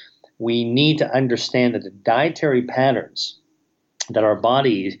that we need to understand that the dietary patterns that our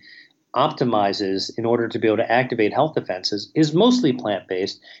body optimizes in order to be able to activate health defenses is mostly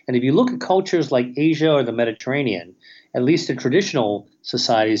plant-based. And if you look at cultures like Asia or the Mediterranean, at least the traditional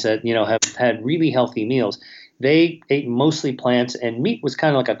societies that have had really healthy meals, they ate mostly plants, and meat was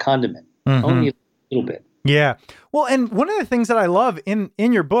kind of like a condiment, only a little bit. Yeah. Well, and one of the things that I love in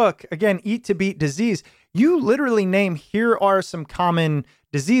your book, again, Eat to Beat Disease, you literally name, here are some common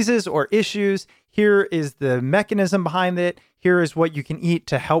diseases or issues. Here is the mechanism behind it. Here is what you can eat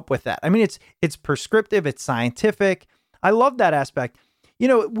to help with that. I mean, it's prescriptive, it's scientific. I love that aspect.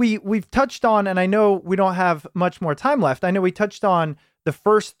 We've touched on, and I know we don't have much more time left. I know we touched on the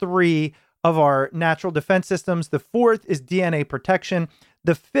first 3 of our natural defense systems. The fourth is DNA protection.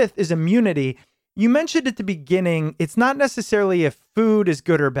 The fifth is immunity. You mentioned at the beginning, it's not necessarily if food is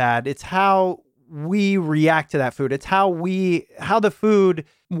good or bad. It's how we react to that food. It's how the food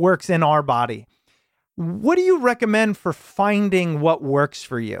works in our body. What do you recommend for finding what works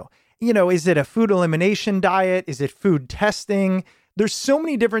for you? Is it a food elimination diet? Is it food testing? There's so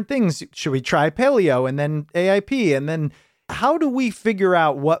many different things. Should we try paleo and then AIP? And then how do we figure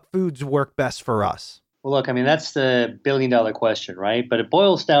out what foods work best for us? Well, look, that's the billion-dollar question, right? But it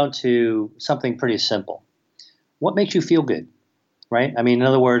boils down to something pretty simple. What makes you feel good, right? In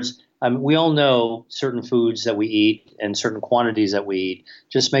other words, we all know certain foods that we eat and certain quantities that we eat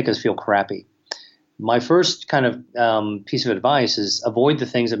just make us feel crappy. My first kind of piece of advice is avoid the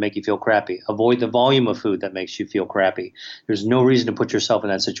things that make you feel crappy. Avoid the volume of food that makes you feel crappy. There's no reason to put yourself in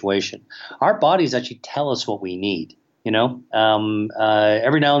that situation. Our bodies actually tell us what we need.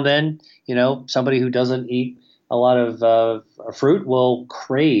 Every now and then, somebody who doesn't eat a lot of fruit will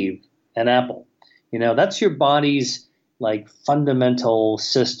crave an apple. That's your body's fundamental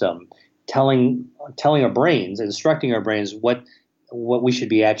system telling our brains, instructing our brains what we should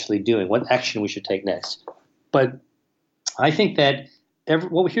be actually doing, what action we should take next. But I think that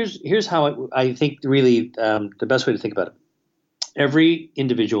here's how I think really the best way to think about it. Every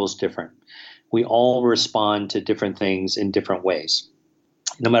individual is different. We all respond to different things in different ways.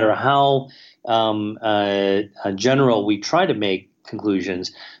 No matter how general we try to make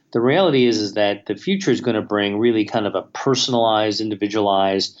conclusions, the reality is that the future is going to bring really kind of a personalized,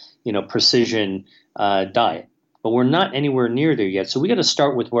 individualized, precision diet. But we're not anywhere near there yet. So we got to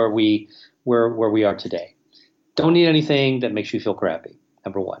start with where we are today. Don't eat anything that makes you feel crappy,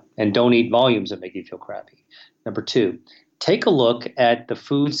 number one. And don't eat volumes that make you feel crappy. Number two, take a look at the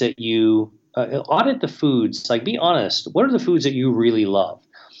foods that you audit the foods. Be honest. What are the foods that you really love?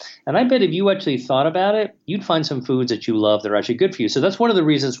 And I bet if you actually thought about it, you'd find some foods that you love that are actually good for you. So that's one of the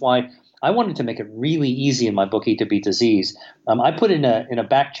reasons why I wanted to make it really easy in my book, Eat to Beat Disease. I put in a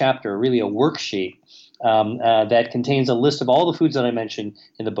back chapter, really a worksheet that contains a list of all the foods that I mentioned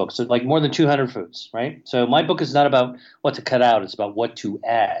in the book. So more than 200 foods, right? So my book is not about what to cut out. It's about what to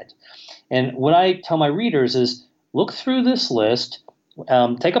add. And what I tell my readers is look through this list,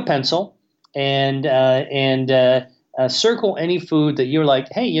 take a pencil, and circle any food that you're like,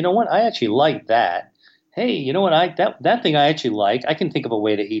 hey, you know what? I actually like that. Hey, you know what? That thing I actually like. I can think of a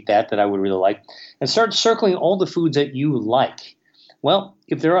way to eat that I would really like. And start circling all the foods that you like. Well,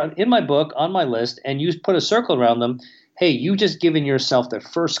 if they're in my book, on my list, and you put a circle around them, hey, you just given yourself the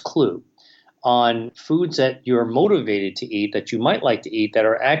first clue on foods that you're motivated to eat, that you might like to eat, that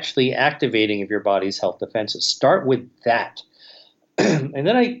are actually activating of your body's health defenses. Start with that. And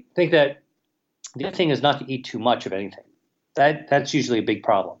then I think that the other thing is not to eat too much of anything. That's usually a big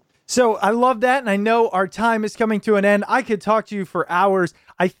problem. So I love that. And I know our time is coming to an end. I could talk to you for hours.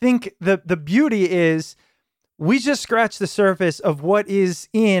 I think the beauty is we just scratched the surface of what is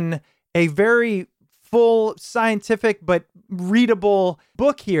in a very full scientific but readable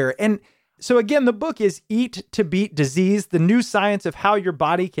book here. And so again, the book is Eat to Beat Disease, the new science of how your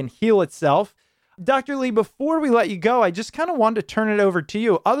body can heal itself. Dr. Lee, before we let you go, I just kind of wanted to turn it over to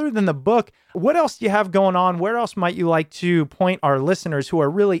you. Other than the book, what else do you have going on? Where else might you like to point our listeners who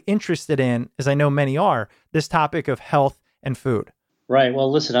are really interested in, as I know many are, this topic of health and food? Right.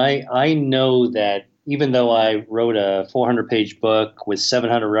 Well, listen, I know that even though I wrote a 400-page book with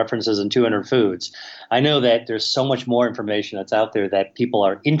 700 references and 200 foods, I know that there's so much more information that's out there that people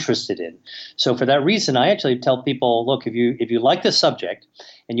are interested in. So for that reason, I actually tell people, look, if you like this subject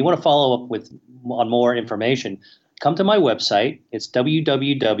and you want to follow up on more information, come to my website. It's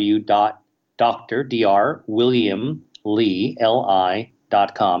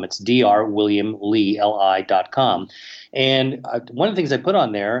www.drwilliamlee.com. It's drwilliamlee.com. And one of the things I put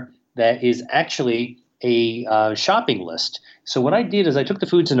on there that is actually a shopping list. So what I did is I took the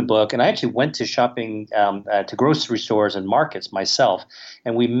foods in the book and I actually went to shopping to grocery stores and markets myself,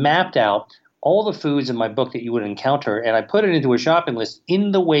 and we mapped out all the foods in my book that you would encounter, and I put it into a shopping list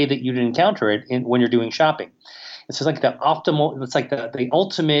in the way that you'd encounter it when you're doing shopping. It's like the optimal. It's like the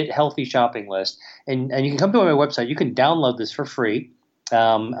ultimate healthy shopping list, and you can come to my website. You can download this for free.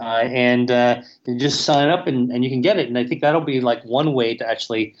 And you just sign up and you can get it. And I think that'll be like one way to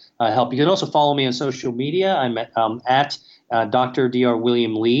actually help. You can also follow me on social media. I'm at Dr. Dr.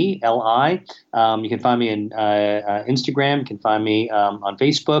 William Lee, L.I. You can find me on Instagram. You can find me on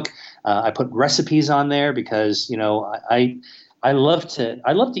Facebook. I put recipes on there because, I love to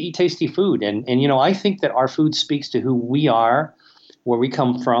eat tasty food. And I think that our food speaks to who we are, where we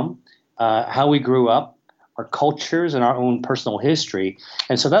come from, how we grew up, cultures and our own personal history.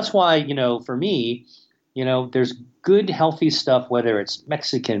 And so that's why, for me, there's good, healthy stuff, whether it's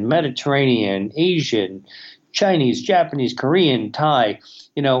Mexican, Mediterranean, Asian, Chinese, Japanese, Korean, Thai,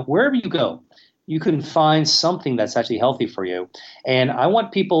 wherever you go, you can find something that's actually healthy for you. And I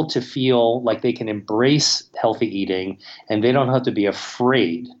want people to feel like they can embrace healthy eating and they don't have to be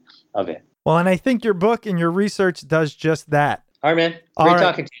afraid of it. Well, and I think your book and your research does just that. All right, man. All Great right.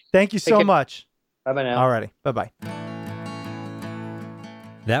 talking to you. Thank you so much. Bye-bye now. All righty. Bye-bye.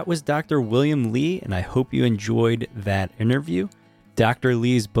 That was Dr. William Li, and I hope you enjoyed that interview. Dr.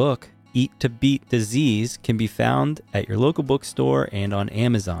 Li's book, Eat to Beat Disease, can be found at your local bookstore and on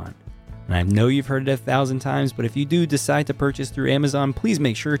Amazon. And I know you've heard it 1,000 times, but if you do decide to purchase through Amazon, please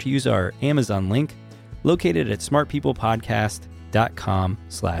make sure to use our Amazon link located at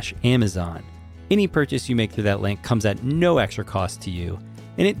smartpeoplepodcast.com/Amazon. Any purchase you make through that link comes at no extra cost to you,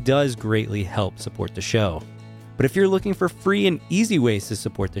 and it does greatly help support the show. But if you're looking for free and easy ways to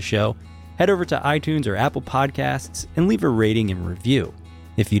support the show, head over to iTunes or Apple Podcasts and leave a rating and review.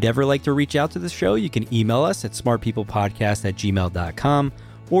 If you'd ever like to reach out to the show, you can email us at smartpeoplepodcast@gmail.com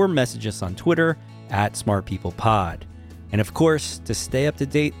or message us on Twitter at smartpeoplepod. And of course, to stay up to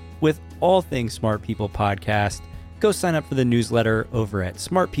date with all things Smart People Podcast, go sign up for the newsletter over at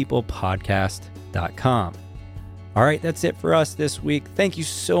smartpeoplepodcast.com. All right, that's it for us this week. Thank you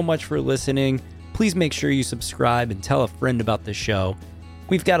so much for listening. Please make sure you subscribe and tell a friend about the show.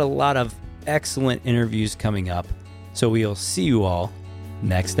 We've got a lot of excellent interviews coming up, so we'll see you all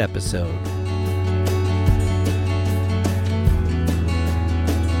next episode.